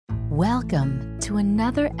Welcome to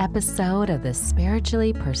another episode of The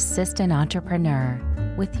Spiritually Persistent Entrepreneur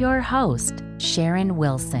with your host, Sharon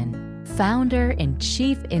Wilson, founder and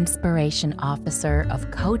Chief Inspiration Officer of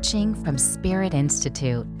Coaching from Spirit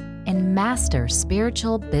Institute and Master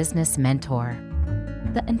Spiritual Business Mentor.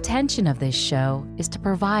 The intention of this show is to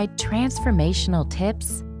provide transformational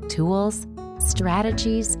tips, tools,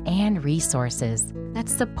 strategies, and resources that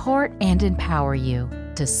support and empower you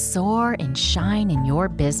to soar and shine in your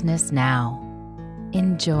business now.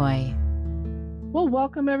 Enjoy. Well,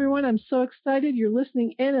 welcome everyone. I'm so excited you're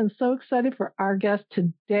listening in and so excited for our guest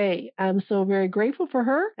today. I'm so very grateful for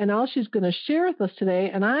her and all she's going to share with us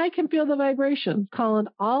today. And I can feel the vibrations calling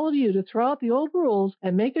all of you to throw out the old rules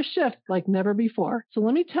and make a shift like never before. So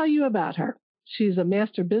let me tell you about her. She's a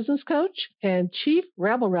master business coach and chief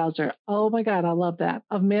rabble rouser. Oh my God, I love that.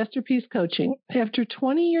 Of Masterpiece Coaching. After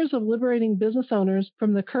 20 years of liberating business owners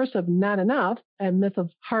from the curse of not enough and myth of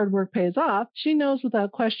hard work pays off, she knows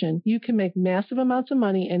without question you can make massive amounts of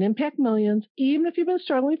money and impact millions, even if you've been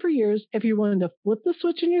struggling for years, if you're willing to flip the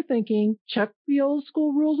switch in your thinking, chuck the old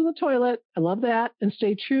school rules in the toilet, I love that, and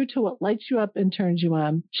stay true to what lights you up and turns you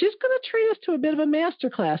on. She's going to treat us to a bit of a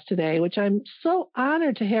masterclass today, which I'm so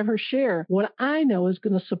honored to have her share what I know is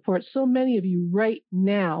going to support so many of you right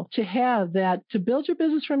now to have that, to build your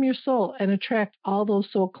business from your soul and attract all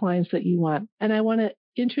those soul clients that you want. And I want to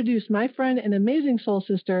introduce my friend and amazing soul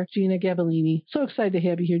sister, Jeanna Gabellini. So excited to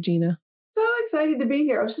have you here, Jeanna. So excited to be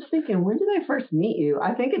here. I was just thinking, when did I first meet you?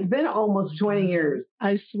 I think it's been almost 20 years.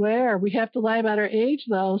 I swear. We have to lie about our age,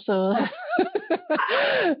 though. So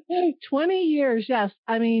 20 years, yes.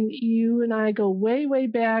 I mean, you and I go way, way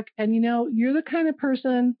back. And, you're the kind of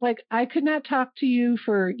person, like, I could not talk to you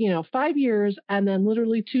for, 5 years. And then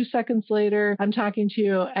literally 2 seconds later, I'm talking to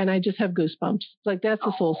you and I just have goosebumps. It's like, that's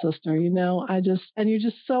a soul sister, and you're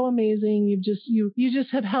just so amazing. You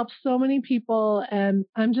just have helped so many people. And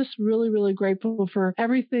I'm just really, really grateful for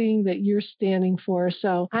everything that you're standing for.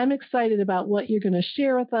 So I'm excited about what you're going to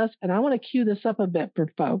share with us. And I want to cue this up a bit for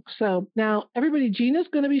folks. So now, everybody, Jeanna's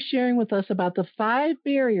going to be sharing with us about the 5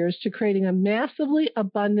 barriers to creating a massively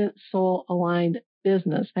abundant, soul-aligned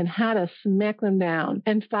business and how to smack them down,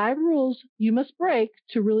 and 5 rules you must break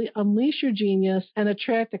to really unleash your genius and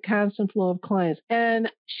attract a constant flow of clients.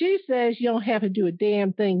 And she says you don't have to do a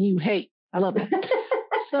damn thing you hate. I love it.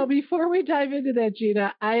 So before we dive into that,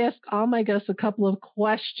 Jeanna, I ask all my guests a couple of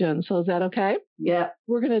questions. So is that okay? Yeah.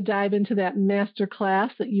 We're going to dive into that master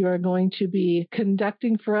class that you are going to be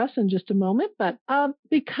conducting for us in just a moment. But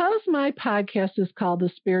because my podcast is called The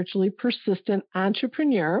Spiritually Persistent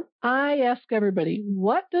Entrepreneur, I ask everybody,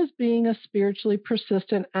 what does being a spiritually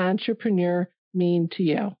persistent entrepreneur mean to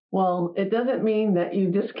you? Well, it doesn't mean that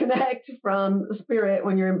you disconnect from spirit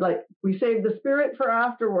when you're like, we save the spirit for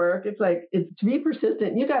after work. It's like, it's to be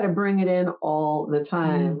persistent. You got to bring it in all the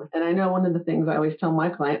time. And I know one of the things I always tell my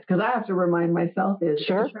clients, because I have to remind myself, is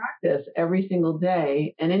to practice every single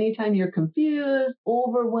day. And anytime you're confused,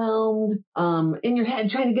 overwhelmed, in your head,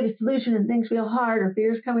 trying to get a solution and things feel hard or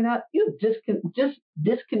fears coming up, you just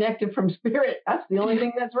disconnected from spirit. That's the only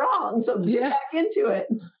thing that's wrong. So get back into it.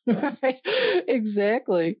 Right.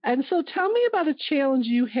 Exactly. And so tell me about a challenge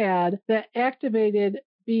you had that activated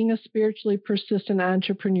being a spiritually persistent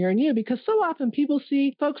entrepreneur in you, because so often people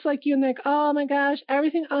see folks like you and they're like, oh my gosh,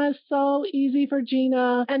 everything is so easy for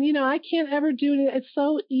Jeanna. And, I can't ever do it. It's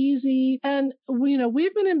so easy. And,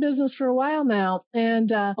 we've been in business for a while now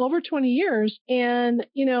and over 20 years. And,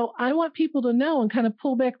 I want people to know and kind of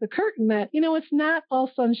pull back the curtain that, it's not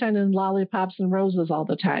all sunshine and lollipops and roses all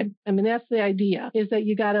the time. I mean, that's the idea, is that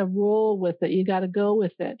you got to roll with it. You got to go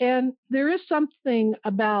with it. And there is something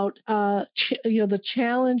about, the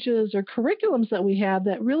challenges or curriculums that we have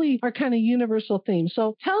that really are kind of universal themes.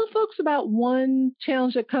 So tell folks about one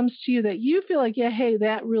challenge that comes to you that you feel like, hey,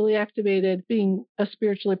 that really activated being a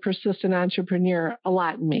spiritually persistent entrepreneur a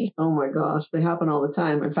lot in me. Oh my gosh, they happen all the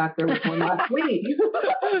time. In fact, there was one last week.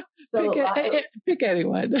 So, pick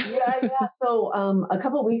anyone. Yeah. So a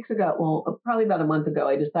couple of weeks ago, well, probably about a month ago,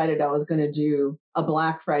 I decided I was going to do a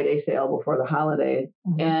Black Friday sale before the holidays.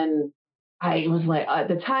 And I was like, at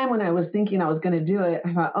the time when I was thinking I was going to do it,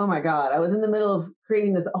 I thought, oh my God, I was in the middle of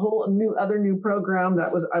creating this whole new program that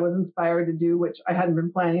I was inspired to do, which I hadn't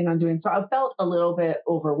been planning on doing. So I felt a little bit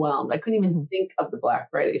overwhelmed. I couldn't even think of the Black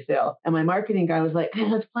Friday sale. And my marketing guy was like, hey,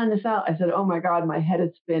 let's plan this out. I said, oh my God, my head is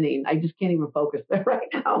spinning. I just can't even focus there right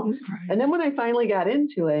now. Right. And then when I finally got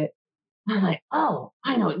into it, I was like, oh,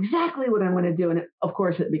 I know exactly what I'm going to do. And of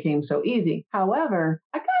course, it became so easy. However,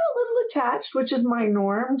 I got a little attached, which is my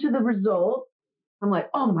norm, to the result. I'm like,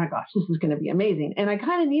 oh my gosh, this is going to be amazing. And I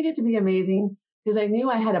kind of needed to be amazing because I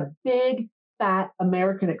knew I had a big fat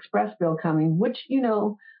American Express bill coming, which,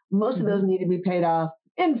 most of those need to be paid off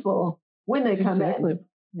in full when they come in.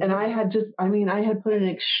 And I had put in an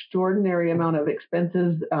extraordinary amount of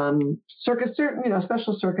expenses, certain,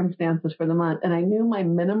 special circumstances for the month. And I knew my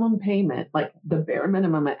minimum payment, like the bare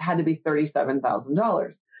minimum, it had to be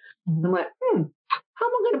 $37,000. I'm like, how am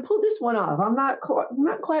I going to pull this one off? I'm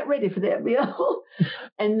not quite ready for that bill.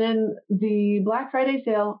 And then the Black Friday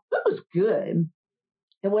sale, it was good.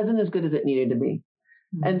 It wasn't as good as it needed to be.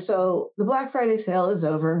 And so the Black Friday sale is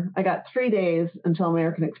over. I got 3 days until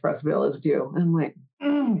American Express bill is due. And I'm like,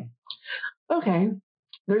 okay,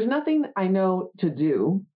 there's nothing I know to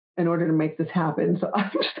do in order to make this happen. So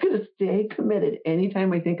I'm just going to stay committed.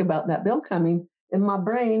 Anytime I think about that bill coming in my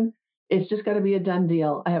brain, it's just got to be a done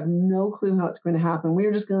deal. I have no clue how it's going to happen. We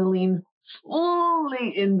are just going to lean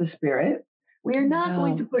slowly in the spirit. We are not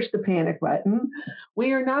going to push the panic button.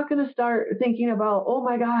 We are not going to start thinking about, oh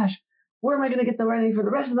my gosh, where am I going to get the money for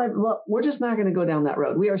the rest of my life? We're just not going to go down that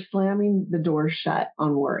road. We are slamming the door shut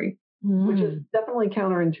on worry, which is definitely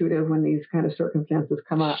counterintuitive when these kind of circumstances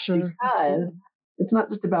come up, because it's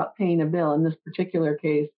not just about paying a bill. In this particular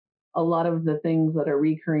case, a lot of the things that are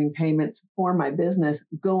recurring payments for my business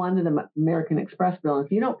go onto the American Express bill. And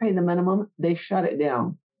if you don't pay the minimum, they shut it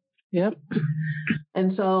down. Yep.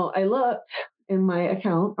 And so I looked in my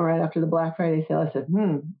account right after the Black Friday sale. I said,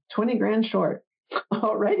 20 grand short.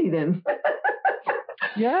 Alrighty then.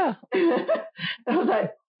 Yeah. I was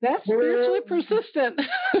like, that's spiritually persistent.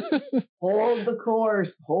 Hold the course,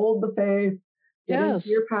 hold the faith, get into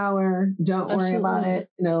your power. Don't worry about it.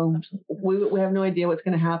 We have no idea what's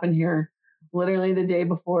going to happen here. Literally the day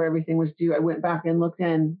before everything was due, I went back and looked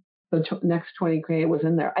in. The next 20K was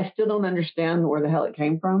in there. I still don't understand where the hell it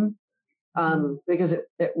came from, because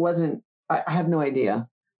it wasn't. I have no idea.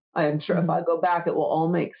 I'm sure if I go back, it will all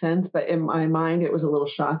make sense. But in my mind, it was a little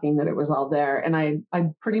shocking that it was all there. And I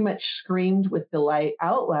pretty much screamed with delight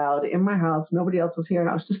out loud in my house. Nobody else was here. And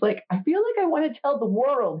I was just like, I feel like I want to tell the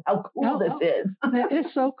world how cool this is. That is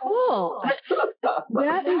so cool.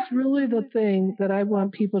 That is really the thing that I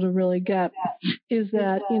want people to really get, is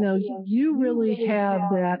that, you really have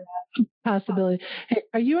that possibility. Hey,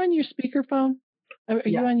 are you on your speakerphone? Are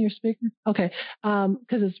you on your speaker? Okay.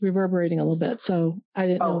 Because it's reverberating a little bit. So I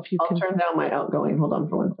didn't know if you can. I'll turn down my outgoing. Hold on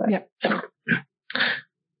for 1 second. Yeah.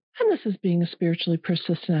 And this is being a spiritually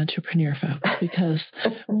persistent entrepreneur, folks, because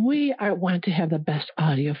we want to have the best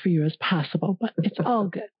audio for you as possible, but it's all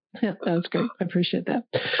good. Yeah, that was great. I appreciate that.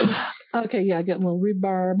 Okay. Yeah. Getting a little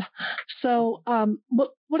reverb. So,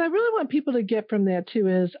 what I really want people to get from that too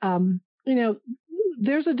is,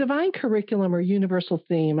 there's a divine curriculum or universal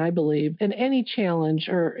theme, I believe, in any challenge,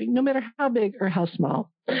 or no matter how big or how small.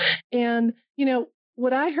 And,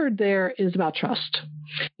 what I heard there is about trust.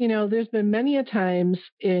 There's been many a times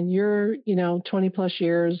in your, 20 plus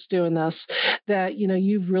years doing this that,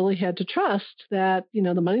 you've really had to trust that,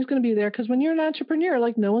 the money's going to be there, because when you're an entrepreneur,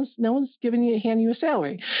 like no one's handing you a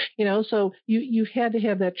salary, so you had to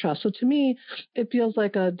have that trust. So to me, it feels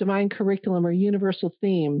like a divine curriculum or universal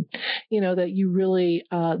theme, that you really,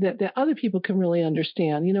 that other people can really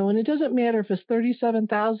understand, and it doesn't matter if it's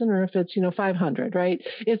 37,000 or if it's, 500, right?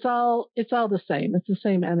 It's all the same. It's the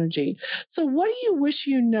same energy. So what do you wish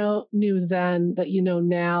you knew then that you know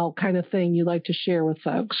now, kind of thing you'd like to share with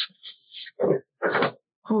folks?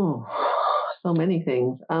 Oh, so many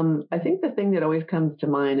things. I think the thing that always comes to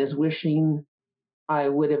mind is wishing I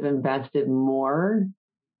would have invested more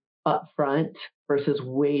up front versus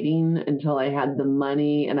waiting until I had the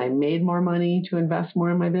money and I made more money to invest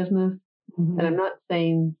more in my business. And I'm not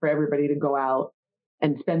saying for everybody to go out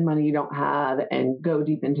and spend money you don't have and go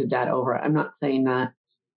deep into debt over it. I'm not saying that.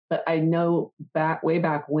 But I know way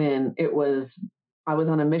back when I was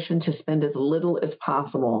on a mission to spend as little as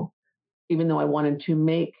possible, even though I wanted to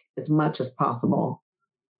make as much as possible.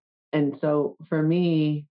 And so for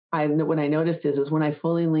me, what I noticed is when I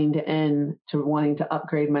fully leaned in to wanting to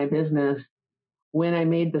upgrade my business, when I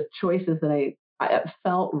made the choices that I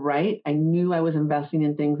felt right, I knew I was investing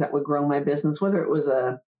in things that would grow my business, whether it was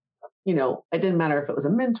it didn't matter if it was a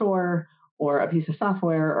mentor or a piece of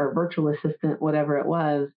software or a virtual assistant, whatever it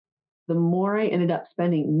was. The more I ended up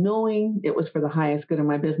spending, knowing it was for the highest good of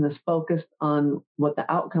my business, focused on what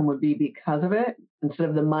the outcome would be because of it, instead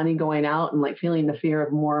of the money going out and like feeling the fear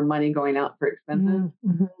of more money going out for expenses.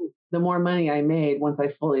 The more money I made once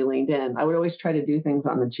I fully leaned in. I would always try to do things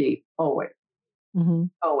on the cheap, always.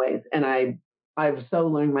 Always. And I've so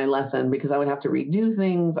learned my lesson, because I would have to redo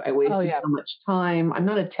things. I wasted so much time. I'm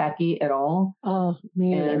not a techie at all. Oh,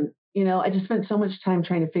 me either. And, I just spent so much time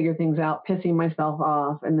trying to figure things out, pissing myself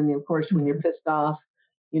off. And then, of course, when you're pissed off,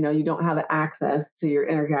 you don't have access to your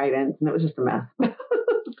inner guidance. And it was just a mess.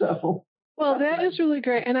 So. Well, that is really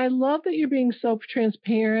great. And I love that you're being so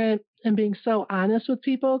transparent and being so honest with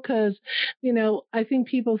people because, I think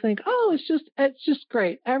people think, oh, it's just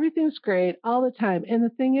great. Everything's great all the time. And the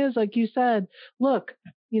thing is, like you said, look,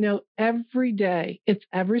 every day, it's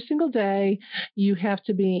every single day, you have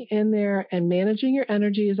to be in there and managing your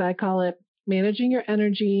energy, as I call it, managing your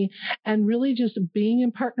energy and really just being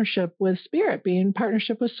in partnership with spirit, being in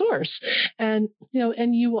partnership with source. And,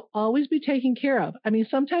 and you will always be taken care of. I mean,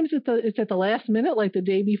 sometimes it's at the last minute, like the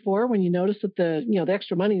day before when you notice that the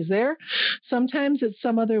extra money is there. Sometimes it's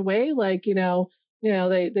some other way, like,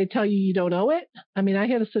 they tell you don't owe it. I mean, I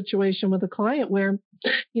had a situation with a client where,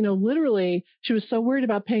 literally she was so worried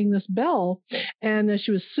about paying this bill and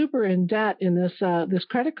she was super in debt in this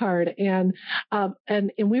credit card. And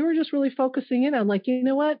we were just really focusing in on like, you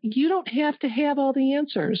know what? You don't have to have all the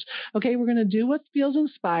answers. Okay. We're going to do what feels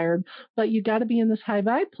inspired, but you got to be in this high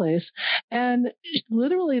vibe place. And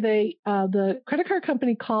literally the credit card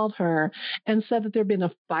company called her and said that there'd been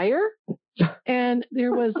a fire and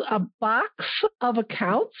there was a box of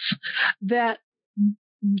accounts that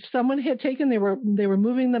someone had taken. They were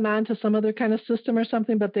moving them on to some other kind of system or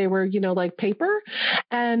something, but they were, like paper,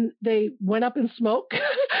 and they went up in smoke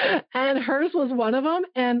and hers was one of them.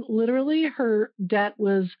 And literally her debt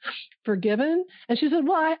was forgiven. And she said,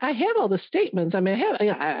 well, I have all the statements. I mean,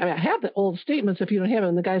 I have the old statements if you don't have them.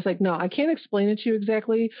 And the guy's like, no, I can't explain it to you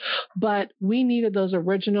exactly, but we needed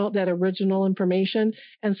that original information.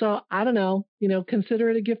 And so I don't know,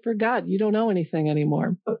 consider it a gift for God. You don't know anything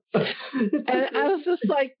anymore. And I was just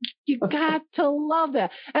like, you got to love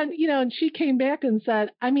that. And, and she came back and said,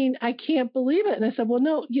 I mean, I can't believe it. And I said, well,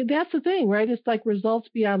 no, that's the thing, right? It's like results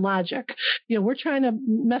beyond logic. We're trying to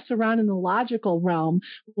mess around in the logical realm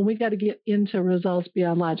when we got to get into results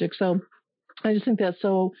beyond logic. So I just think that's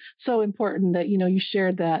so important that, you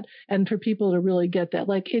shared that and for people to really get that.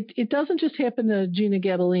 Like it doesn't just happen to Jeanna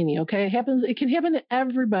Gabellini. Okay. It can happen to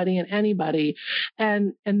everybody and anybody.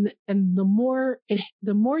 And the more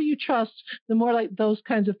you trust, the more like those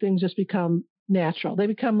kinds of things just become natural. They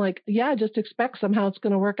become like, yeah, just expect somehow it's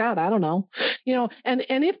going to work out. I don't know, and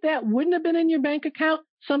if that wouldn't have been in your bank account,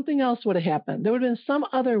 something else would have happened. There would have been some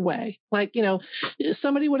other way, like,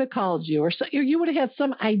 somebody would have called you or you would have had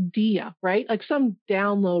some idea, right? Like some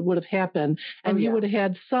download would have happened and you would have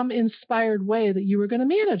had some inspired way that you were going to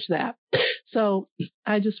manage that. So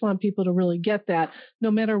I just want people to really get that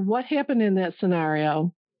no matter what happened in that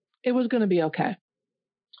scenario, it was going to be okay.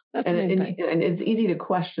 And it's easy to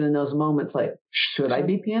question in those moments, like, should I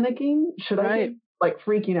be panicking? Should I be like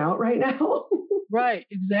freaking out right now? Right,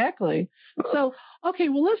 exactly. So, okay,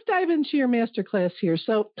 well, let's dive into your masterclass here.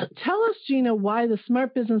 So tell us, Jeanna, why the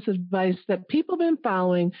smart business advice that people have been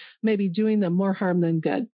following may be doing them more harm than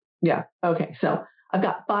good. Yeah. Okay. So I've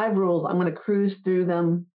got 5 rules. I'm going to cruise through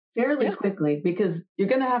them fairly quickly because you're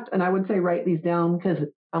going to have to, and I would say write these down because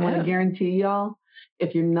I want to guarantee y'all,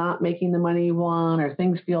 if you're not making the money you want or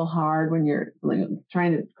things feel hard when you're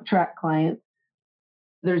trying to attract clients,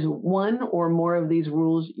 there's one or more of these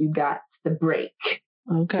rules you got to break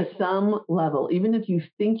to some level. Even if you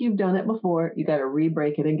think you've done it before, you got to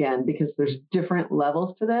re-break it again because there's different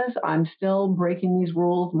levels to this. I'm still breaking these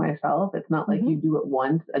rules myself. It's not like you do it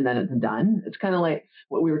once and then it's done. It's kind of like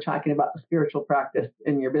what we were talking about, the spiritual practice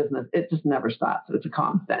in your business. It just never stops. It's a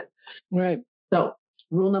constant. Right. So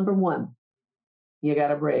rule number 1, you got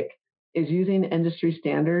to break, is using industry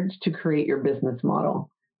standards to create your business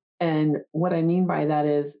model. And what I mean by that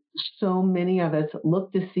is so many of us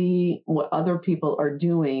look to see what other people are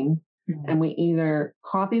doing, and we either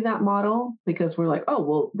copy that model because we're like, oh,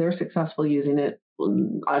 well, they're successful using it,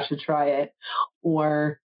 I should try it.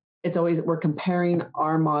 Or it's always we're comparing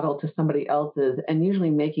our model to somebody else's and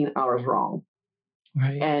usually making ours wrong.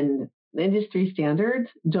 Right. And industry standards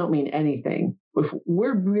don't mean anything. If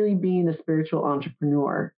we're really being a spiritual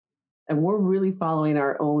entrepreneur and we're really following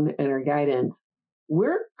our own inner guidance,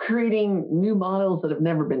 we're creating new models that have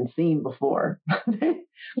never been seen before. They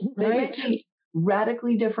might be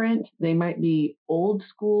radically different. They might be old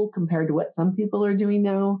school compared to what some people are doing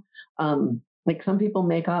now. Like some people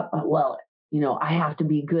make up, I have to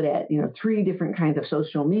be good at, 3 different kinds of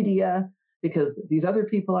social media because these other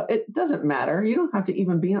people, it doesn't matter. You don't have to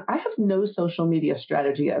even be, I have no social media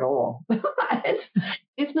strategy at all.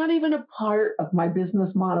 It's not even a part of my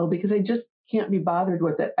business model because I just can't be bothered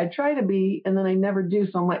with it. I try to be, and then I never do.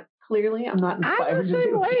 So I'm like, clearly I'm not inspired to do it. I'm the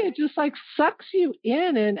same way. It just like sucks you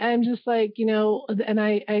in. And I'm just like, and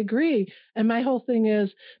I agree. And my whole thing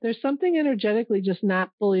is there's something energetically just not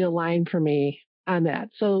fully aligned for me on that.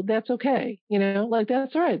 So that's okay. Like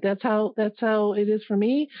that's all right. That's how it is for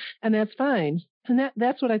me, and that's fine. And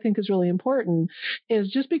that's what I think is really important, is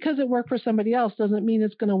just because it worked for somebody else doesn't mean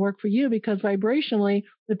it's going to work for you, because vibrationally,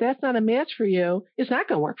 if that's not a match for you, it's not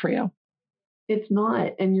going to work for you. It's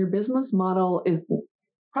not. And your business model is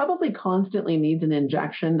probably constantly needs an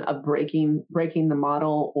injection of breaking the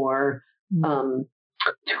model, or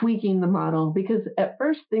tweaking the model, because at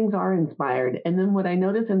first things are inspired. And then what I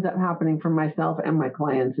notice ends up happening for myself and my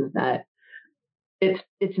clients is that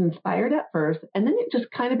it's inspired at first, and then it just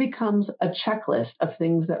kind of becomes a checklist of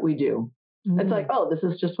things that we do. It's like, oh, this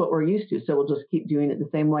is just what we're used to, so we'll just keep doing it the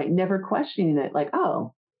same way, never questioning it. Like,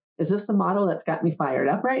 oh, is this the model that's got me fired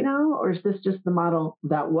up right now? Or is this just the model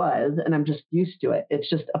that was, and I'm just used to it?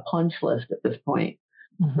 It's just a punch list at this point.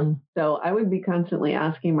 So I would be constantly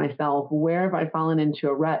asking myself, where have I fallen into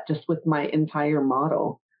a rut just with my entire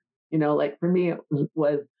model? Like for me, it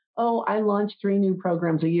was, oh, I launched 3 new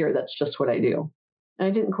programs a year. That's just what I do. And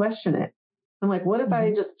I didn't question it. I'm like, what if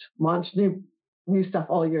I just launched new stuff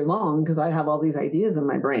all year long because I have all these ideas in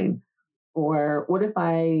my brain? Or what if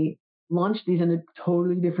I launched these in a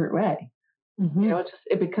totally different way?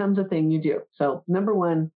 It becomes a thing you do. So number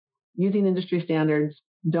one, using industry standards,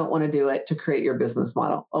 don't want to do it to create your business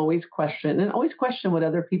model. Always question what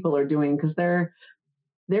other people are doing, because they're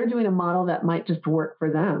doing a model that might just work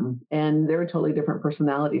for them, and they're a totally different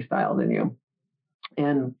personality style than you.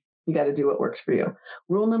 And you got to do what works for you.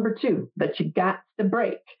 Rule number 2 that you got to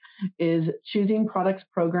break is choosing products,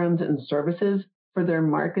 programs, and services for their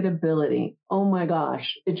marketability. Oh my gosh,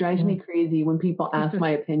 it drives me crazy when people ask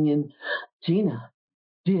my opinion. Jeanna,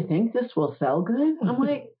 do you think this will sell good? I'm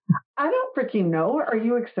like, I don't freaking know. Are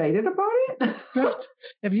you excited about it?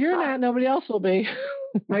 If you're not, nobody else will be.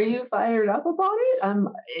 Are you fired up about it?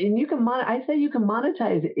 And you can I say you can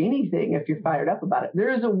monetize anything if you're fired up about it. There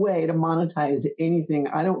is a way to monetize anything.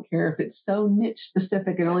 I don't care if it's so niche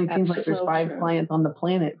specific. It only seems like there's 5 clients on the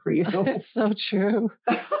planet for you. It's so true.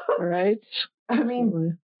 Right? I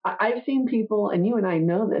mean, I've seen people, and you and I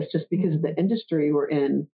know this just because of the industry we're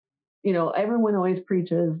in. Everyone always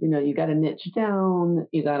preaches, you got to niche down.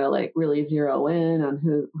 You got to like really zero in on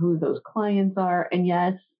who those clients are. And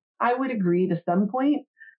yes, I would agree to some point,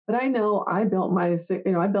 but I know I built my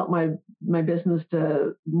business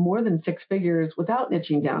to more than 6 figures without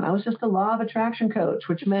niching down. I was just a law of attraction coach,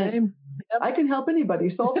 which meant I can help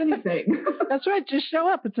anybody solve anything. That's right. Just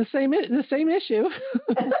show up. It's the same issue.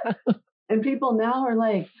 And people now are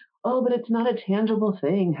like, oh, but it's not a tangible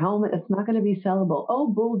thing. It's not going to be sellable. Oh,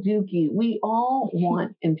 bull dookie. We all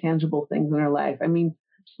want intangible things in our life. I mean,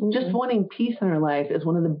 just wanting peace in our life is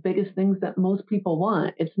one of the biggest things that most people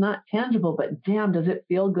want. It's not tangible, but damn, does it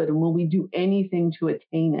feel good? And will we do anything to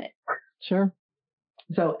attain it? Sure.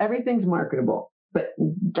 So everything's marketable, but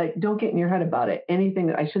like, don't get in your head about it.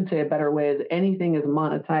 I should say a better way is anything is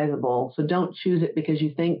monetizable. So don't choose it because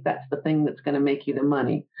you think that's the thing that's going to make you the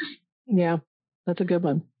money. Yeah, that's a good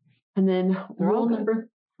one. And then rule number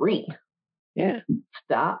 3. Yeah.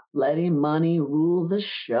 Stop letting money rule the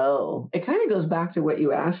show. It kind of goes back to what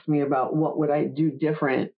you asked me about what would I do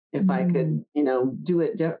different if I could, do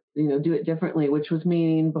it differently, which was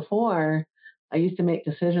meaning before I used to make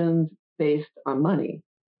decisions based on money.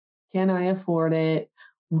 Can I afford it?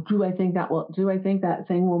 Do I think that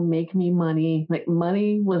thing will make me money? Like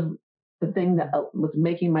money was the thing that was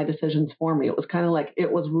making my decisions for me. It was kind of like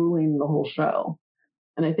it was ruling the whole show.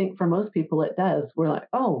 And I think for most people it does. We're like,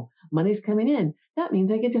 oh, money's coming in. That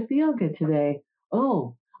means I get to feel good today.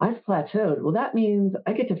 Oh, I've plateaued. Well, that means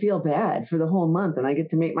I get to feel bad for the whole month, and I get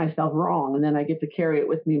to make myself wrong. And then I get to carry it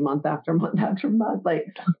with me month after month after month. Like,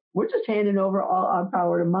 we're just handing over all our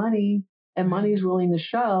power to money, and money's ruling the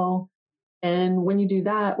show. And when you do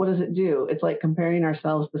that, what does it do? It's like comparing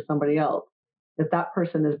ourselves to somebody else. If that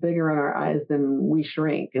person is bigger in our eyes, then we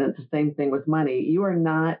shrink. And it's the same thing with money. You are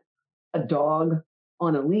not a dog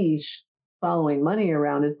on a leash following money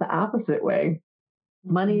around. It's the opposite way.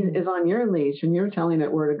 Money is on your leash and you're telling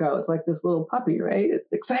it where to go. It's like this little puppy, right? It's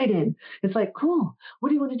excited. It's like, cool. What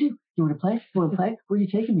do you want to do? You want to play? You want to play? Where are you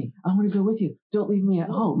taking me? I want to go with you. Don't leave me at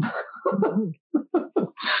home. Where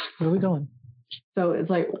are we going? So it's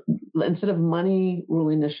like, instead of money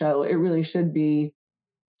ruling the show, it really should be,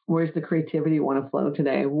 where's the creativity want to flow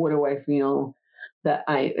today? What do I feel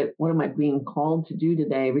what am I being called to do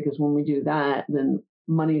today? Because when we do that, then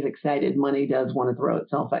money's excited. Money does want to throw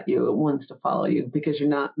itself at you. It wants to follow you because you're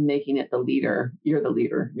not making it the leader. You're the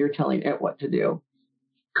leader. You're telling it what to do.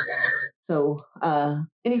 So,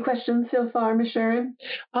 any questions so far, Miss Sharon?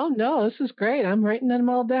 Oh no, this is great. I'm writing them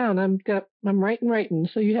all down. I'm writing.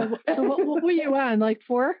 So you have. So what were you on? Like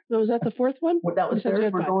 4? Was that the 4th one? Well, that was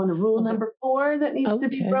third. We're going to rule number 4 that needs to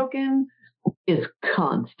be broken is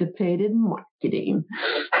constipated marketing.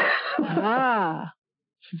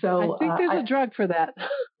 So I think there's a drug for that.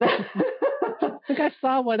 I think I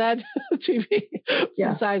saw one on TV.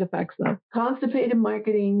 Yeah. Side effects though. Constipated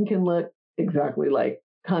marketing can look exactly like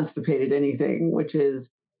constipated anything, which is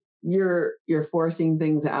you're forcing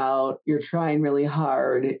things out, you're trying really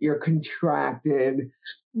hard, you're contracted,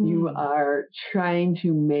 you are trying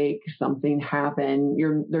to make something happen,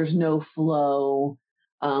 there's no flow,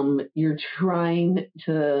 you're trying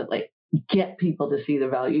to like get people to see the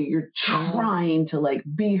value, you're trying to like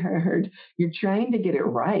be heard, you're trying to get it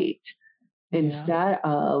right. Instead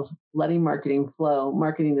of letting marketing flow.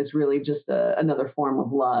 Marketing is really just another form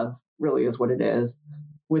of love, really is what it is,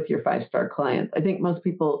 with your 5-star clients. I think most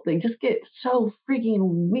people, they just get so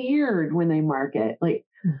freaking weird when they market. Like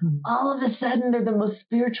all of a sudden they're the most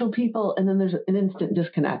spiritual people. And then there's an instant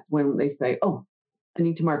disconnect when they say, oh, I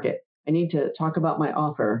need to market. I need to talk about my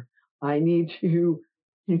offer. I need to,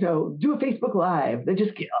 do a Facebook Live. They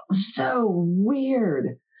just get so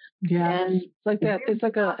weird. Yeah. And it's like that. It's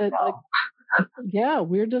like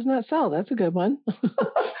weird does not sell. That's a good one.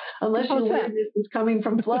 Unless your weirdness is coming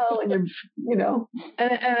from flow and you're,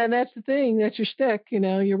 And that's the thing. That's your stick,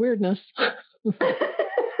 your weirdness.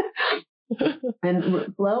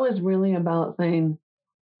 And flow is really about saying,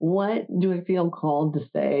 what do I feel called to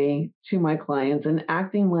say to my clients, and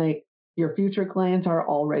acting like your future clients are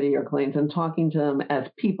already your clients and talking to them as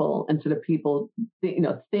people instead of people,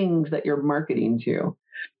 things that you're marketing to.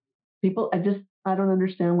 People, I don't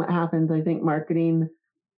understand what happens. I think marketing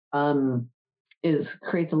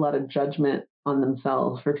creates a lot of judgment on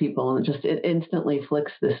themselves for people, and it instantly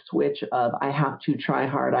flicks this switch of I have to try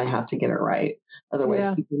hard, I have to get it right.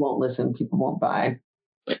 Otherwise, people won't listen, people won't buy.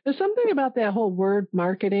 There's something about that whole word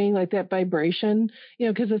marketing, like that vibration,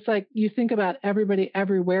 because it's like you think about everybody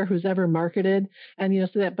everywhere who's ever marketed, and,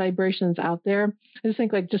 so that vibration's out there. I just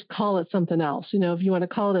think just call it something else, if you want to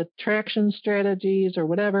call it attraction strategies or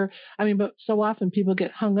whatever. I mean, but so often people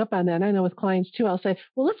get hung up on that. And I know with clients too, I'll say,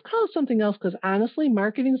 well, let's call it something else, because honestly,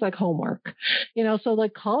 marketing's like homework, so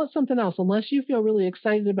call it something else. Unless you feel really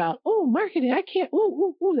excited about, marketing, I can't,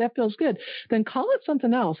 that feels good. Then call it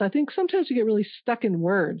something else. I think sometimes you get really stuck in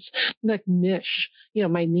words like niche,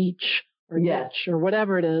 my niche or niche or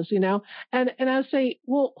whatever it is, and I would say,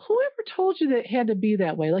 well, whoever told you that it had to be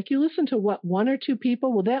that way? Like you listen to one or two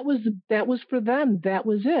people, well, that was for them, that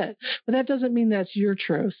was it. But that doesn't mean that's your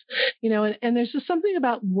truth, and there's just something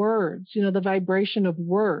about words, the vibration of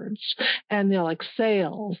words, and like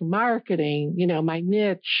sales, marketing, my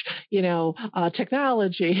niche,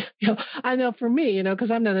 technology, I know for me,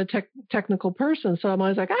 because I'm not a technical person, so I'm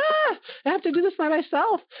always like, I have to do this by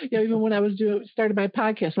myself. Even when I was started my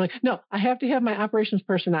podcast, I'm like, no, I have to have my operations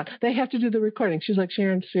person on. They have to do the recording. She's like,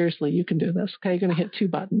 Sharon, seriously, you can do this. Okay, you're going to hit 2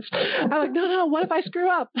 buttons. I'm like, no, what if I screw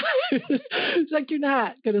up? It's like, you're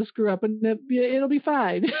not going to screw up, and it'll be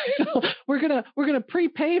fine. We're gonna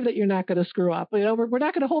pre-pave that you're not going to screw up. We're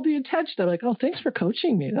not going to hold you attention. I'm like, oh, thanks for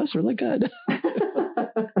coaching me. That was really good.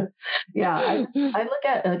 Yeah, I look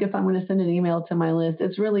at if I'm going to send an email to my list,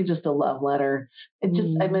 it's really just a love letter. It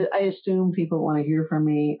just I assume people want to hear from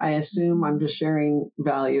me. I assume I'm just sharing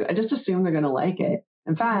value. I just assume they're going to like it.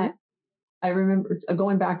 In fact, I remember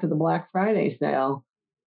going back to the Black Friday sale.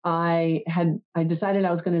 I decided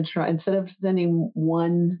I was going to try, instead of sending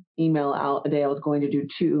 1 email out a day, I was going to do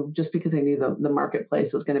 2, just because I knew the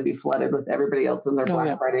marketplace was going to be flooded with everybody else in their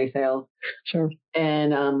Black Friday sales. Sure.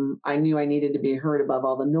 And I knew I needed to be heard above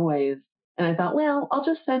all the noise. And I thought, well, I'll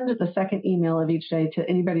just send the second email of each day to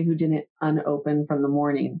anybody who didn't unopen from the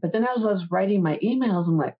morning. But then as I was writing my emails,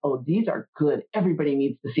 I'm like, oh, these are good. Everybody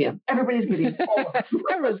needs to see them. Everybody's getting all of them.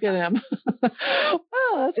 Everyone's getting them.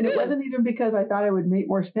 Oh, that's and good. It wasn't even because I thought I would make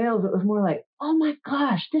more sales. It was more like, oh my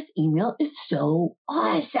gosh, this email is so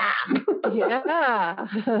awesome. Yeah.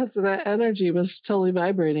 So that energy was totally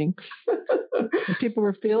vibrating. People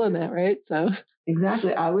were feeling that, right? So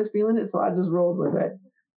exactly. I was feeling it, so I just rolled with it.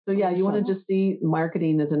 So yeah, you want to just see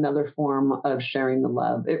marketing as another form of sharing the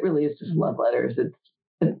love. It really is just love letters.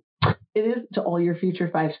 It is to all your future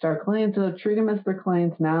 5-star clients. So treat them as their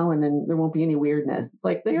clients now, and then there won't be any weirdness.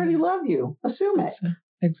 Like, they already love you. Assume it.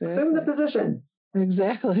 Exactly. Assume the position.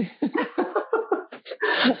 Exactly.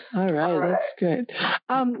 All right, that's good.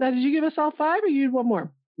 Now, did you give us all 5, or you had one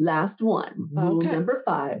more? Last one, rule number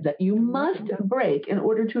 5, that you must break in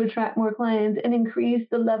order to attract more clients and increase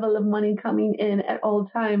the level of money coming in at all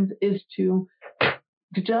times, is to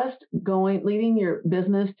leading your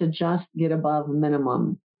business to just get above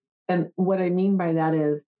minimum. And what I mean by that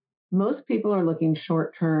is most people are looking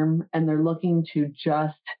short term and they're looking to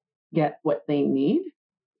just get what they need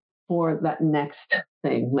for that next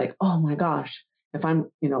thing. Like, oh my gosh, if I'm,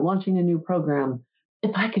 launching a new program,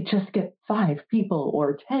 if I could just get 5 people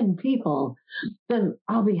or 10 people, then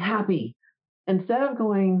I'll be happy. Instead of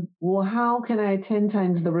going, well, how can I 10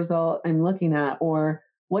 times the result I'm looking at? Or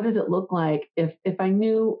what does it look like if I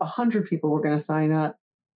knew 100 people were going to sign up?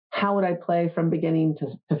 How would I play from beginning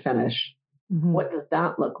to finish? Mm-hmm. What does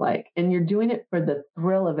that look like? And you're doing it for the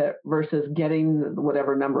thrill of it versus getting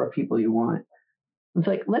whatever number of people you want. It's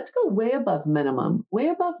like, let's go way above minimum. Way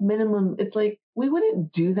above minimum. It's like, we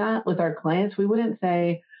wouldn't do that with our clients. We wouldn't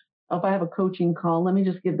say, oh, if I have a coaching call, let me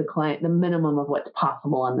just give the client the minimum of what's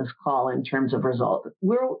possible on this call in terms of results.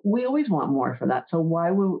 We always want more for that. So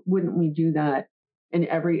why wouldn't we do that in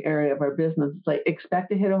every area of our business? It's like,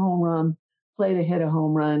 expect to hit a home run, play to hit a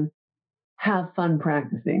home run, have fun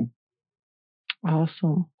practicing.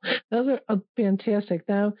 Awesome. Those are fantastic.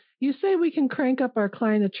 Now, you say we can crank up our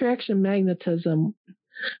client attraction magnetism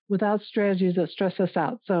without strategies that stress us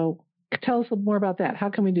out. So tell us a little more about that. How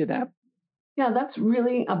can we do that? Yeah, that's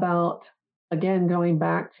really about, again, going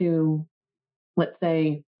back to, let's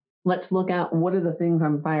look at what are the things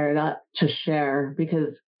I'm fired up to share,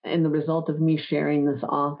 because in the result of me sharing this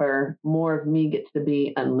offer, more of me gets to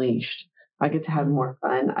be unleashed. I get to have more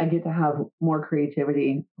fun. I get to have more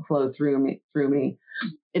creativity flow through me.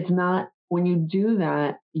 It's not, when you do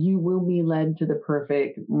that, you will be led to the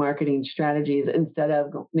perfect marketing strategies instead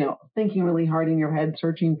of, thinking really hard in your head,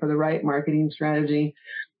 searching for the right marketing strategy.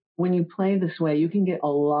 When you play this way, you can get a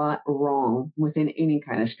lot wrong within any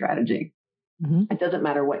kind of strategy. Mm-hmm. It doesn't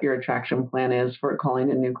matter what your attraction plan is for calling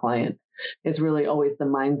a new client. It's really always the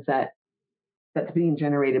mindset that's being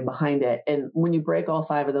generated behind it. And when you break all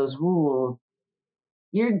 5 of those rules,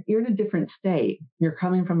 you're in a different state. You're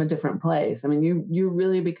coming from a different place. I mean, you're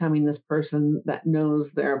really becoming this person that knows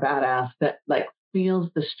they're a badass, that like feels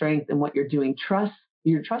the strength in what you're doing.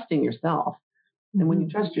 You're trusting yourself. And when you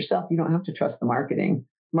trust yourself, you don't have to trust the marketing.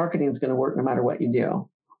 Marketing is going to work no matter what you do.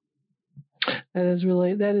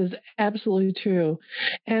 That is absolutely true.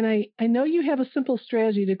 And I know you have a simple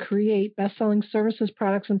strategy to create best-selling services,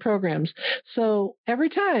 products, and programs. So every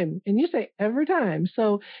time, and you say every time,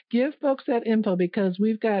 so give folks that info, because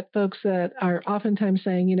we've got folks that are oftentimes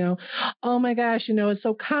saying, oh my gosh, it's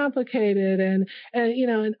so complicated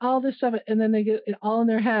and all this stuff, and then they get it all in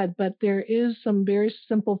their head. But there is some very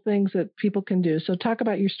simple things that people can do. So talk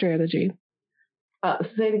about your strategy.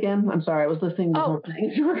 Say it again. I'm sorry. I was listening to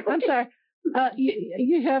I'm sorry.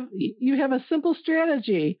 You have a simple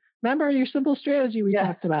strategy. Remember your simple strategy we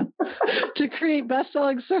talked about to create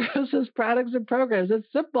best-selling services, products, and programs.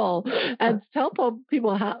 It's simple, and tell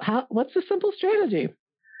people how. What's the simple strategy?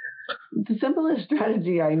 The simplest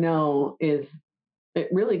strategy I know is, it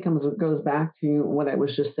really goes back to what I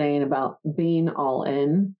was just saying about being all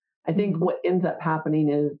in. I think what ends up happening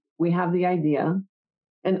is we have the idea,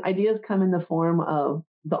 and ideas come in the form of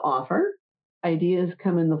the offer. Ideas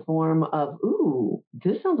come in the form of, ooh,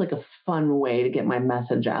 this sounds like a fun way to get my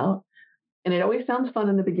message out. And it always sounds fun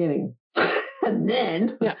in the beginning. And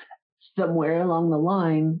then somewhere along the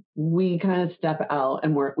line, we kind of step out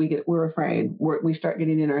and we're afraid. We start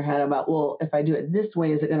getting in our head about, well, if I do it this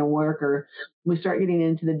way, is it going to work? Or we start getting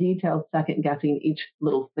into the details, second guessing each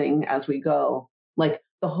little thing as we go. Like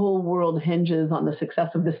the whole world hinges on the success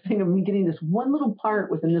of this thing, of me getting this one little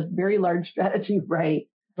part within this very large strategy right.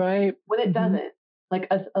 Right. When it doesn't, like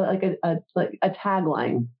a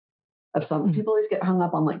tagline of something. People always get hung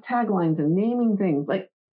up on like taglines and naming things. Like,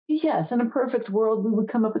 yes, in a perfect world, we would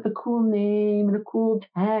come up with a cool name and a cool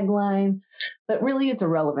tagline, but really it's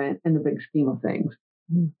irrelevant in the big scheme of things.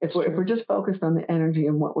 If we're just focused on the energy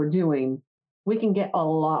of what we're doing, we can get a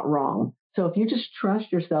lot wrong. So if you just trust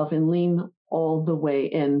yourself and lean all the way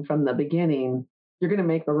in from the beginning, you're going to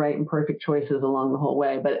make the right and perfect choices along the whole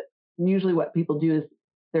way. But usually what people do is,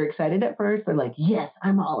 they're excited at first. They're like, yes,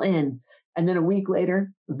 I'm all in. And then a week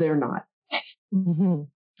later, they're not. Mm-hmm.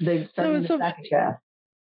 They've started to second guess.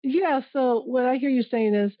 Yeah. So what I hear you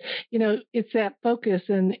saying is, it's that focus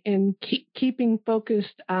and keeping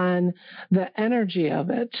focused on the energy of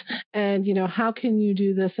it. And, how can you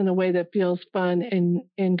do this in a way that feels fun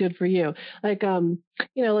and good for you? Like,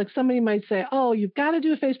 like somebody might say, oh, you've got to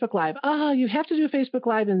do a Facebook Live. Oh, you have to do a Facebook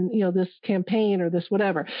Live in, this campaign or this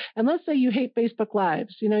whatever. And let's say you hate Facebook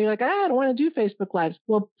Lives. You're like, I don't want to do Facebook Lives.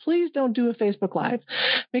 Well, please don't do a Facebook Live,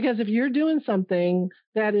 because if you're doing something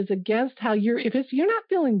that is against how you're not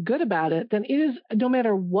feeling good about it, then it is, no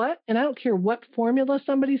matter what, and I don't care what formula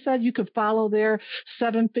somebody said, you could follow their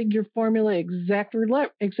 7-figure formula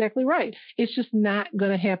exactly right. It's just not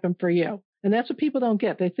going to happen for you. And that's what people don't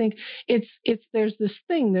get. They think there's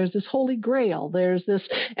this holy grail. There's this,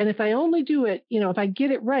 and if I only do it, if I get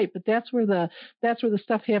it right, but that's where the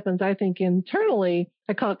stuff happens. I think internally,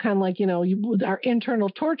 I call it kind of like, our internal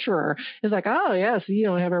torturer is like, oh yes, you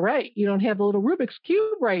don't have it right. You don't have the little Rubik's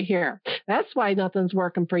Cube right here. That's why nothing's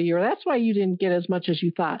working for you. Or that's why you didn't get as much as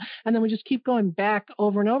you thought. And then we just keep going back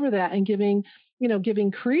over and over that and giving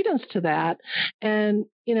credence to that. And,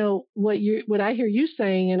 what I hear you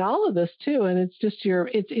saying in all of this too, and it's just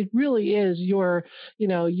it really is your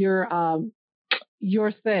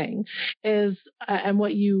thing is, and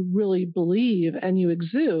what you really believe and you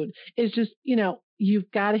exude is just,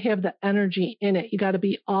 you've got to have the energy in it. You got to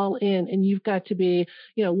be all in, and you've got to be,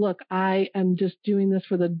 look, I am just doing this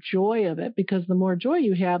for the joy of it, because the more joy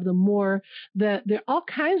you have, the more that there all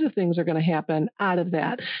kinds of things are going to happen out of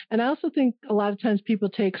that. And I also think a lot of times people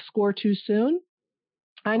take score too soon.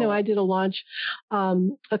 I know I did a launch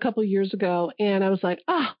a couple of years ago, and I was like,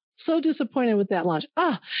 so disappointed with that launch.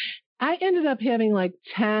 I ended up having like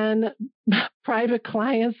 10 private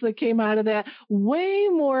clients that came out of that. Way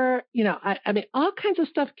more, I mean, all kinds of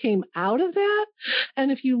stuff came out of that.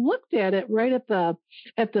 And if you looked at it right at the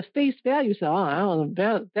face value, so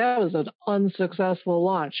that was an unsuccessful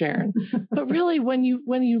launch, Sharon. But really, when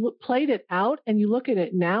you played it out and you look at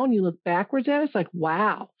it now and you look backwards at it, it's like,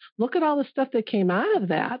 wow, look at all the stuff that came out of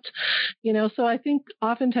that. So I think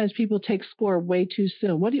oftentimes people take score way too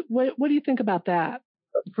soon. What do you think about that?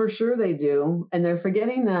 For sure they do. And they're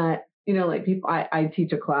forgetting that, like people, I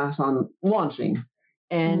teach a class on launching,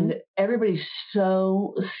 and everybody's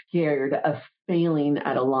so scared of failing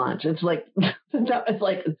at a launch. It's like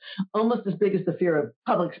almost as big as the fear of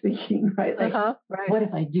public speaking, right? Like, right. What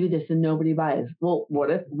if I do this and nobody buys? Well,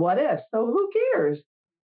 what if? So who cares?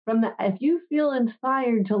 If you feel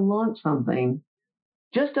inspired to launch something,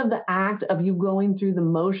 just of the act of you going through the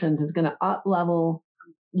motions is going to up level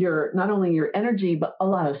not only your energy, but a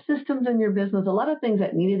lot of systems in your business, a lot of things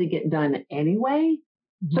that needed to get done anyway.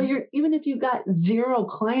 Mm-hmm. So even if you got 0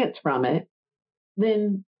 clients from it,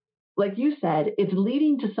 then like you said, it's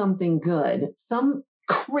leading to something good. Some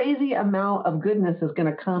crazy amount of goodness is going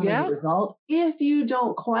to come as a result if you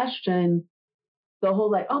don't question the whole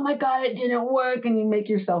like, oh my God, it didn't work, and you make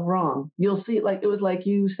yourself wrong. You'll see, like it was like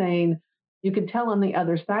you saying, you could tell on the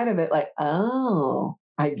other side of it, like, oh,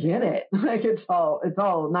 I get it. Like it's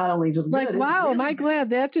all not only just like, good, wow, am I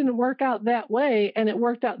glad that didn't work out that way and it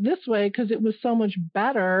worked out this way, because it was so much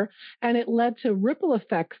better and it led to ripple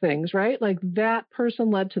effect things, right? Like that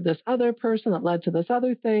person led to this other person that led to this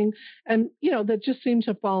other thing, and that just seemed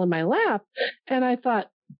to fall in my lap. And I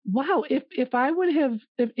thought, wow, if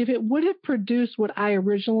it would have produced what I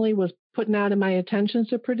originally was putting out in my intentions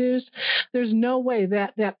to produce, there's no way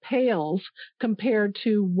that pales compared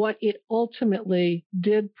to what it ultimately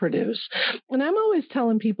did produce. And I'm always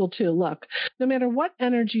telling people too, look, no matter what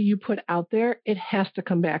energy you put out there, it has to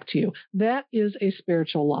come back to you. That is a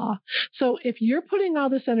spiritual law. So if you're putting all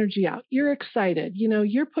this energy out, you're excited,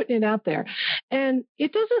 you're putting it out there, and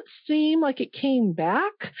it doesn't seem like it came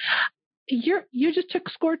back, you just took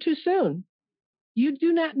score too soon. You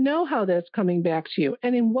do not know how that's coming back to you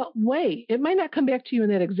and in what way. It might not come back to you in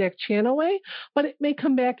that exact channel way, but it may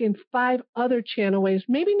come back in 5 other channel ways,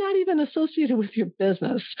 maybe not even associated with your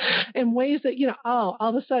business, in ways that, all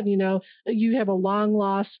of a sudden, you have a long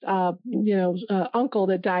lost, uncle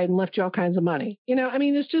that died and left you all kinds of money.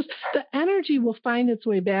 It's just the energy will find its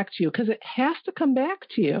way back to you because it has to come back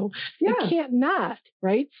to you. Yeah. It can't not,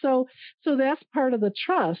 right? So that's part of the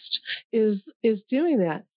trust is doing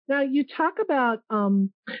that. Now, you talk about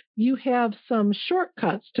you have some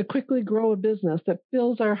shortcuts to quickly grow a business that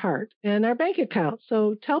fills our heart and our bank account.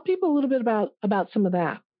 So tell people a little bit about some of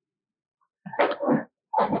that.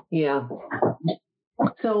 Yeah.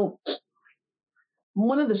 So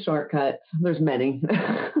one of the shortcuts, there's many,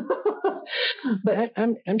 but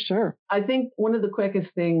I'm sure. I think one of the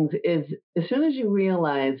quickest things is as soon as you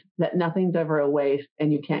realize that nothing's ever a waste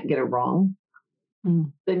and you can't get it wrong,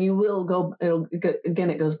 then you will go,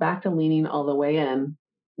 it goes back to leaning all the way in.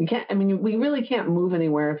 We really can't move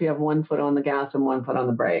anywhere if you have one foot on the gas and one foot on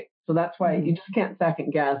the brake. So that's why you just can't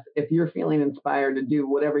second guess if you're feeling inspired to do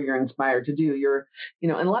whatever you're inspired to do.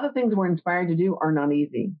 And a lot of things we're inspired to do are not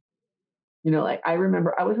easy. Like I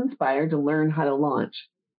remember I was inspired to learn how to launch.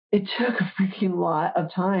 It took a freaking lot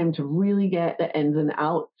of time to really get the ins and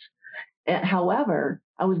outs. However,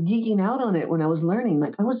 I was geeking out on it when I was learning.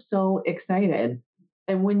 Like I was so excited.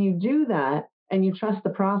 And when you do that and you trust the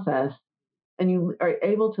process and you are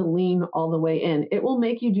able to lean all the way in, it will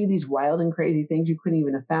make you do these wild and crazy things you couldn't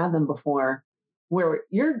even have fathomed before, where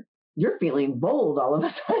you're feeling bold all of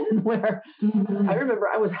a sudden. Where I remember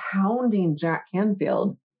I was hounding Jack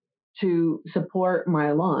Canfield to support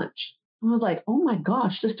my launch. I was like, oh my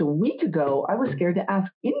gosh, just a week ago, I was scared to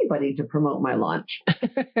ask anybody to promote my launch.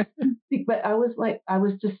 But I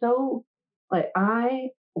was just so like, I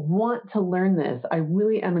want to learn this. I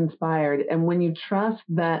really am inspired. And when you trust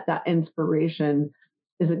that that inspiration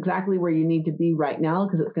is exactly where you need to be right now,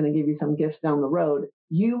 because it's going to give you some gifts down the road,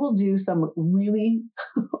 you will do some really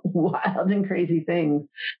wild and crazy things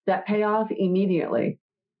that pay off immediately.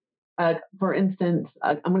 For instance,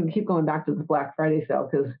 I'm going to keep going back to the Black Friday sale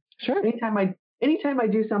because anytime I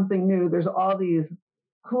do something new, there's all these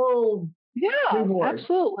cool rewards.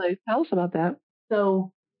 Absolutely. Tell us about that.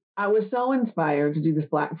 So I was so inspired to do this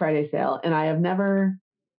Black Friday sale, and I have never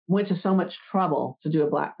went to so much trouble to do a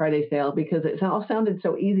Black Friday sale because it all sounded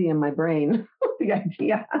so easy in my brain. The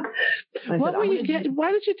idea.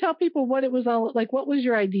 Why did you tell people what it was all like? What was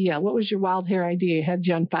your idea? What was your wild hair idea you had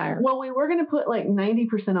you on fire? Well, we were going to put like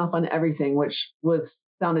 90% off on everything, which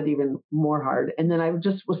sounded even more hard. And then I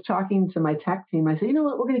just was talking to my tech team. I said, you know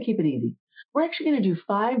what? We're going to keep it easy. We're actually going to do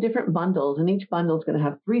 5 different bundles, and each bundle is going to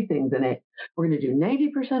have 3 things in it. We're going to do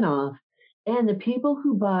 90% off. And the people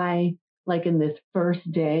who buy like in this first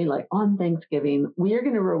day, like on Thanksgiving, we are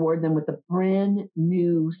going to reward them with a brand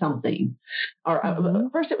new something. Or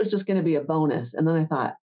first it was just going to be a bonus. And then I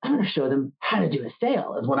thought, I'm going to show them how to do a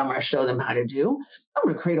sale is what I'm going to show them how to do. I'm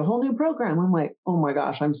going to create a whole new program. I'm like, oh my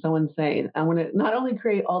gosh, I'm so insane. I'm going to not only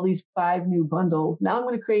create all these 5 new bundles, now I'm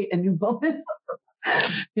going to create a new bonus.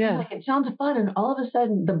 Yeah. Like, it sounds fun. And all of a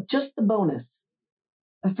sudden, just the bonus,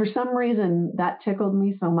 for some reason, that tickled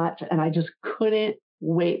me so much. And I just couldn't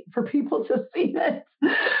wait for people to see it.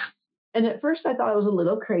 And at first I thought I was a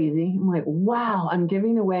little crazy. I'm like, wow, I'm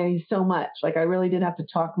giving away so much. Like I really did have to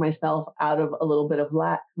talk myself out of a little bit of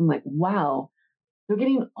lack. I'm like, wow, they're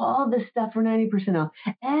getting all this stuff for 90% off.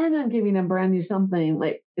 And I'm giving them brand new something.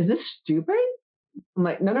 Like, is this stupid? I'm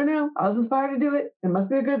like, no. I was inspired to do it. It must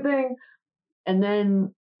be a good thing. And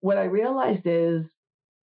then what I realized is,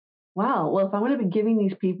 wow, well, if I'm going to be giving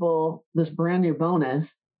these people this brand new bonus,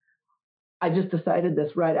 I just decided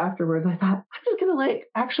this right afterwards. I thought, I'm just going to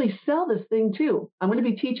actually sell this thing too. I'm going to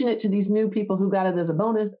be teaching it to these new people who got it as a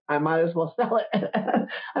bonus. I might as well sell it.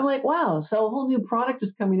 I'm like, wow. So a whole new product is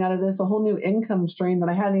coming out of this, a whole new income stream that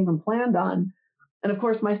I hadn't even planned on. And of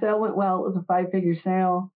course, my sale went well. It was a 5-figure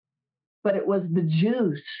sale, but it was the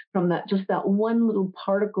juice from just that one little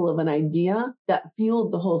particle of an idea that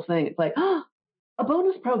fueled the whole thing. It's like, oh, a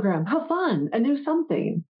bonus program. How fun. A new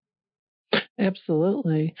something.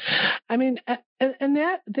 Absolutely. I mean, and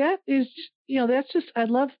that is, that's just, I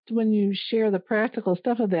love when you share the practical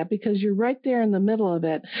stuff of that, because you're right there in the middle of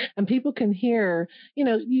it and people can hear,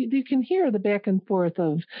 you can hear the back and forth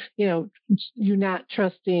of, you not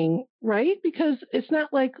trusting, right? Because it's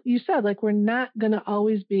not like you said, like, we're not going to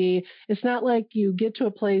always be, it's not like you get to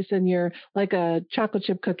a place and you're like a chocolate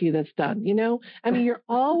chip cookie that's done, I mean, you're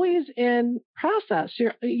always in process.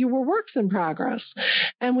 You were works in progress.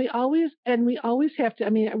 And we always have to, I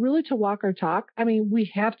mean, really to walk our talk, I mean, we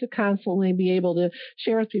have to constantly be able to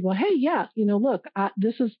share with people, hey, yeah, look,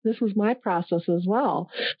 this was my process as well.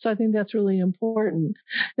 So I think that's really important.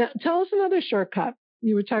 Now, tell us another shortcut.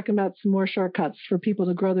 You were talking about some more shortcuts for people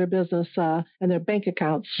to grow their business and their bank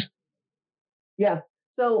accounts. Yeah.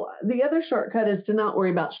 So the other shortcut is to not worry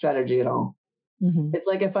about strategy at all. Mm-hmm. It's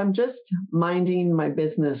like if I'm just minding my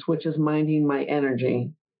business, which is minding my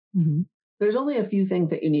energy, mm-hmm. There's only a few things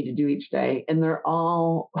that you need to do each day, and they're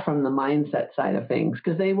all from the mindset side of things,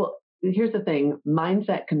 because here's the thing,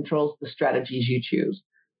 mindset controls the strategies you choose.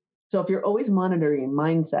 So if you're always monitoring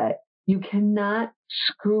mindset, you cannot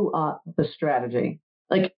screw up the strategy.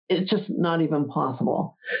 Like, it's just not even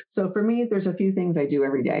possible. So for me, there's a few things I do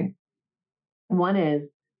every day. One is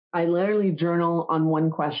I literally journal on one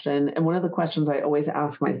question. And one of the questions I always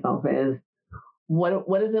ask myself is,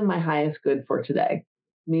 what is in my highest good for today?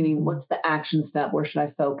 Meaning, what's the action step? Where should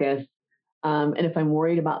I focus? And if I'm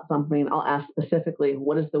worried about something, I'll ask specifically,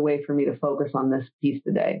 what is the way for me to focus on this piece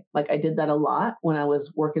today? Like I did that a lot when I was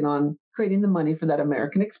working on creating the money for that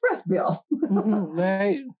American Express bill.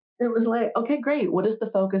 Right. It was like, okay, great. What is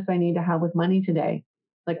the focus I need to have with money today?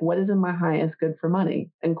 Like, what is in my highest good for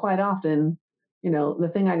money? And quite often,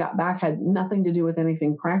 the thing I got back had nothing to do with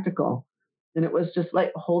anything practical. And it was just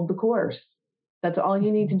like, hold the course. That's all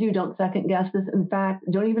you need to do. Don't second guess this. In fact,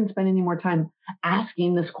 don't even spend any more time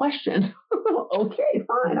asking this question. Okay,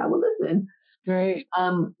 fine, I will listen. Great.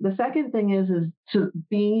 The second thing is to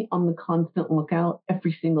be on the constant lookout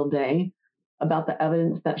every single day about the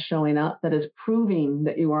evidence that's showing up that is proving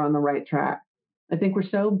that you are on the right track. I think we're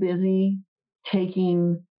so busy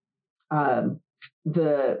taking all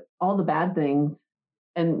the bad things,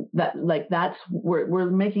 and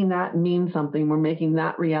we're making that mean something. We're making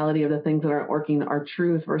that reality of the things that aren't working our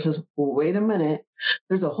truth versus, well, wait a minute,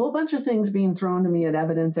 there's a whole bunch of things being thrown to me at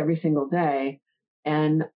evidence every single day.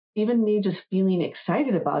 And even me just feeling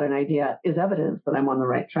excited about an idea is evidence that I'm on the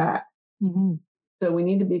right track. Mm-hmm. So we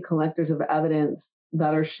need to be collectors of evidence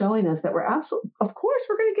that are showing us that of course,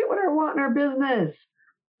 we're going to get what I want in our business.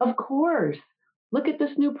 Of course. Look at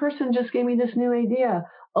this new person just gave me this new idea.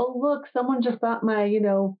 Oh, look, someone just bought my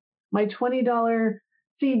 $20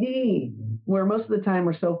 CD, where most of the time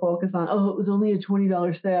we're so focused on, oh, it was only a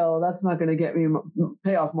 $20 sale. That's not going to get me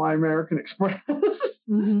pay off my American Express.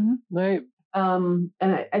 Mm-hmm. Right. And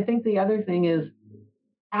I think the other thing is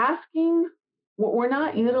asking. We're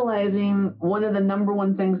not utilizing one of the number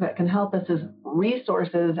one things that can help us is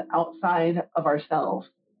resources outside of ourselves.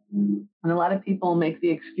 And a lot of people make the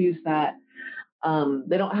excuse that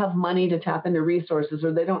they don't have money to tap into resources,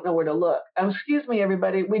 or they don't know where to look. Excuse me,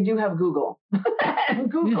 everybody, we do have Google. And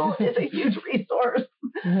Google is a huge resource.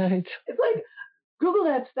 Right. It's like, Google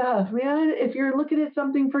that stuff, man. If you're looking at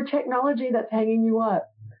something for technology that's hanging you up,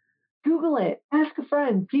 Google it. Ask a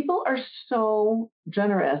friend. People are so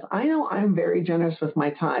generous. I know I'm very generous with my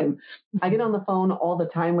time. I get on the phone all the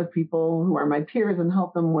time with people who are my peers and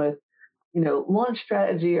help them with, launch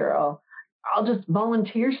strategy, or I'll just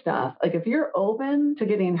volunteer stuff. Like, if you're open to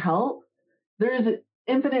getting help, there's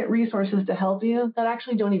infinite resources to help you that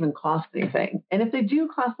actually don't even cost anything. And if they do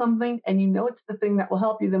cost something and it's the thing that will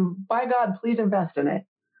help you, then by God, please invest in it.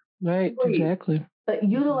 Right, please. Exactly. But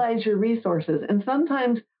utilize your resources. And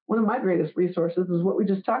sometimes one of my greatest resources is what we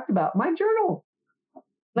just talked about, my journal.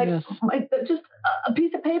 Like, yes. Just a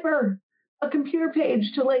piece of paper, a computer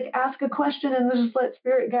page to ask a question and just let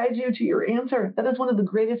spirit guide you to your answer. That is one of the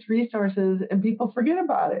greatest resources, and people forget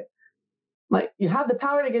about it. Like, you have the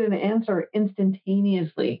power to get an answer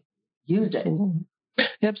instantaneously. Use it.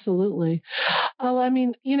 Absolutely. Oh, I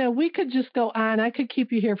mean, we could just go on. I could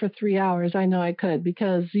keep you here for 3 hours. I know I could,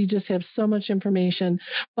 because you just have so much information.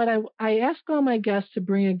 But I ask all my guests to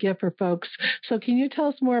bring a gift for folks. So can you tell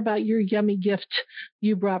us more about your yummy gift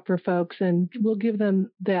you brought for folks? And we'll give them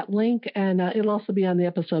that link, and it'll also be on the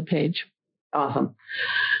episode page. Awesome.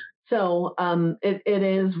 So it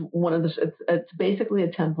is it's basically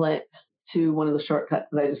a template to one of the shortcuts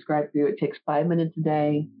that I described to you. It takes 5 minutes a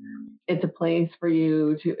day. It's a place for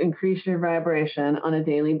you to increase your vibration on a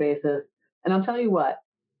daily basis. And I'll tell you what,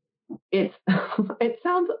 it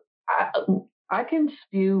sounds, I can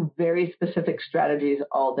spew very specific strategies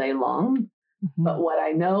all day long. Mm-hmm. But what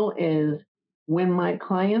I know is, when my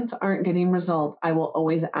clients aren't getting results, I will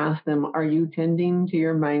always ask them, are you tending to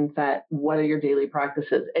your mindset? What are your daily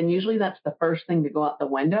practices? And usually that's the first thing to go out the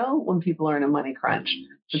window when people are in a money crunch.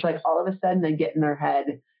 It's like all of a sudden they get in their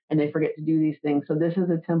head and they forget to do these things. So this is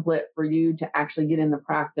a template for you to actually get in the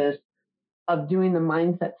practice of doing the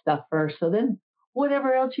mindset stuff first. So then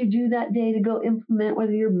whatever else you do that day to go implement,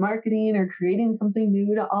 whether you're marketing or creating something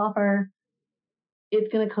new to offer,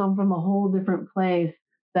 it's going to come from a whole different place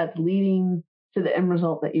that's leading to the end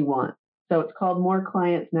result that you want. So it's called More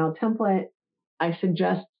Clients Now template. I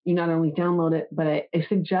suggest you not only download it, but I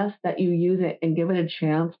suggest that you use it and give it a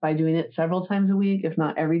chance by doing it several times a week, if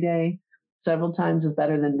not every day. Several times is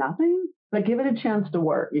better than nothing, but give it a chance to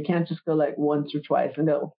work. You can't just go once or twice and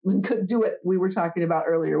go, we could do it. We were talking about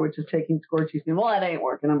earlier, which is taking score teaching. Well, that ain't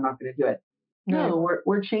working. I'm not going to do it. Right. No,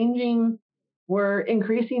 we're changing. We're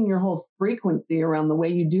increasing your whole frequency around the way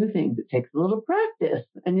you do things. It takes a little practice,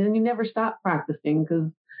 and then you never stop practicing, because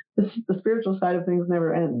the spiritual side of things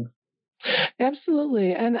never ends.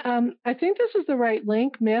 Absolutely. And I think this is the right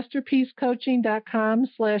link,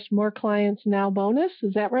 masterpiececoaching.com/more clients now bonus.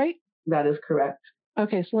 Is that right? That is correct.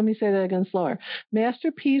 Okay, so let me say that again slower.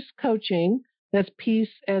 Masterpiece Coaching, that's peace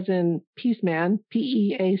as in peace man,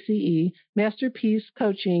 PEACE,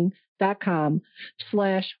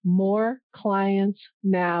 masterpiececoaching.com/more clients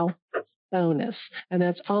now bonus. And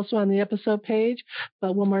that's also on the episode page.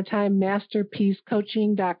 But one more time,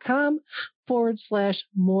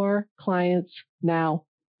 masterpiececoaching.com/more clients now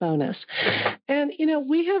bonus. And,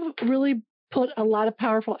 we have really put a lot of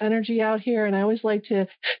powerful energy out here. And I always like to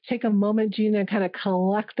take a moment, Jeanna, and kind of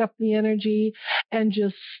collect up the energy and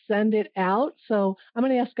just send it out. So I'm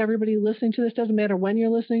going to ask everybody listening to this, doesn't matter when you're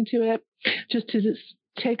listening to it, just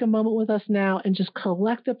take a moment with us now and just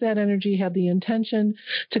collect up that energy, have the intention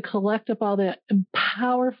to collect up all that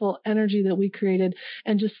powerful energy that we created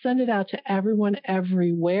and just send it out to everyone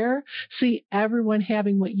everywhere. See everyone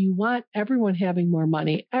having what you want, everyone having more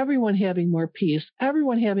money, everyone having more peace,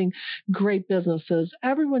 everyone having great businesses,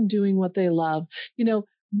 everyone doing what they love.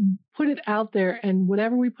 Put it out there, and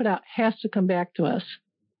whatever we put out has to come back to us.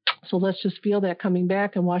 So let's just feel that coming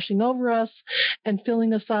back and washing over us and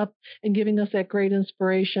filling us up and giving us that great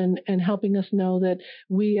inspiration and helping us know that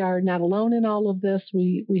we are not alone in all of this.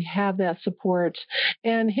 We have that support,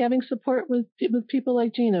 and having support with people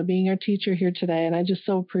like Jeanna being our teacher here today. And I just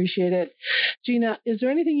so appreciate it. Jeanna, is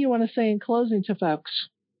there anything you want to say in closing to folks?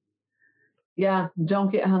 Yeah,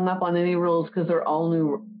 don't get hung up on any rules because they're all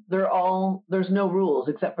new. There's no rules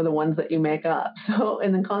except for the ones that you make up. So,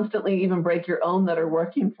 and then constantly even break your own that are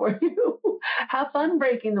working for you. Have fun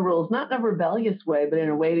breaking the rules, not in a rebellious way, but in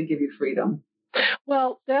a way to give you freedom.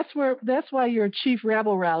 Well, that's why you're a chief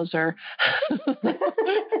rabble rouser.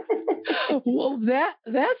 Well,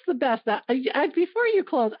 that's the best. Before you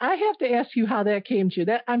close, I have to ask you how that came to you.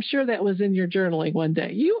 That I'm sure that was in your journaling one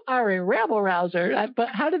day. You are a rabble rouser, but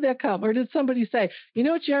how did that come? Or did somebody say, you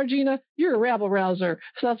know what you are, Jeanna? You're a rabble rouser.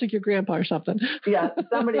 Sounds like your grandpa or something. Yeah,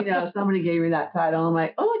 somebody gave me that title. I'm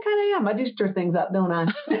like, oh, I kind of am. I do stir things up, don't I?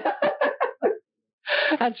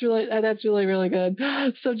 That's really, really good.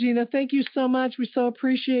 So, Jeanna, thank you so much. We so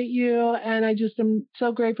appreciate you. And I just am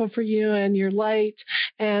so grateful for you and your light.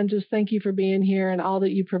 And just thank you for being here and all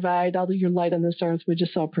that you provide, all that your light on this earth. We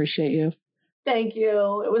just so appreciate you. Thank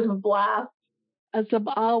you. It was a blast. It's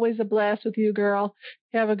always a blast with you, girl.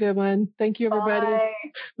 Have a good one. Thank you, everybody. Bye.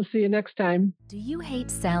 We'll see you next time. Do you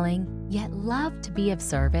hate selling, yet love to be of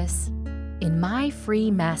service? In my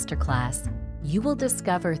free masterclass, you will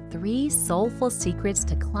discover 3 soulful secrets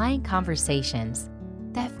to client conversations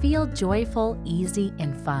that feel joyful, easy,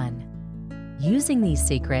 and fun. Using these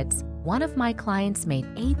secrets, one of my clients made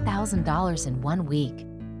 $8,000 in 1 week,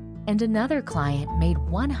 and another client made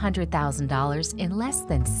 $100,000 in less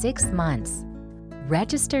than 6 months.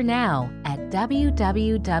 Register now at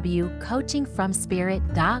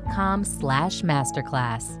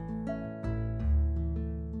www.coachingfromspirit.com/masterclass.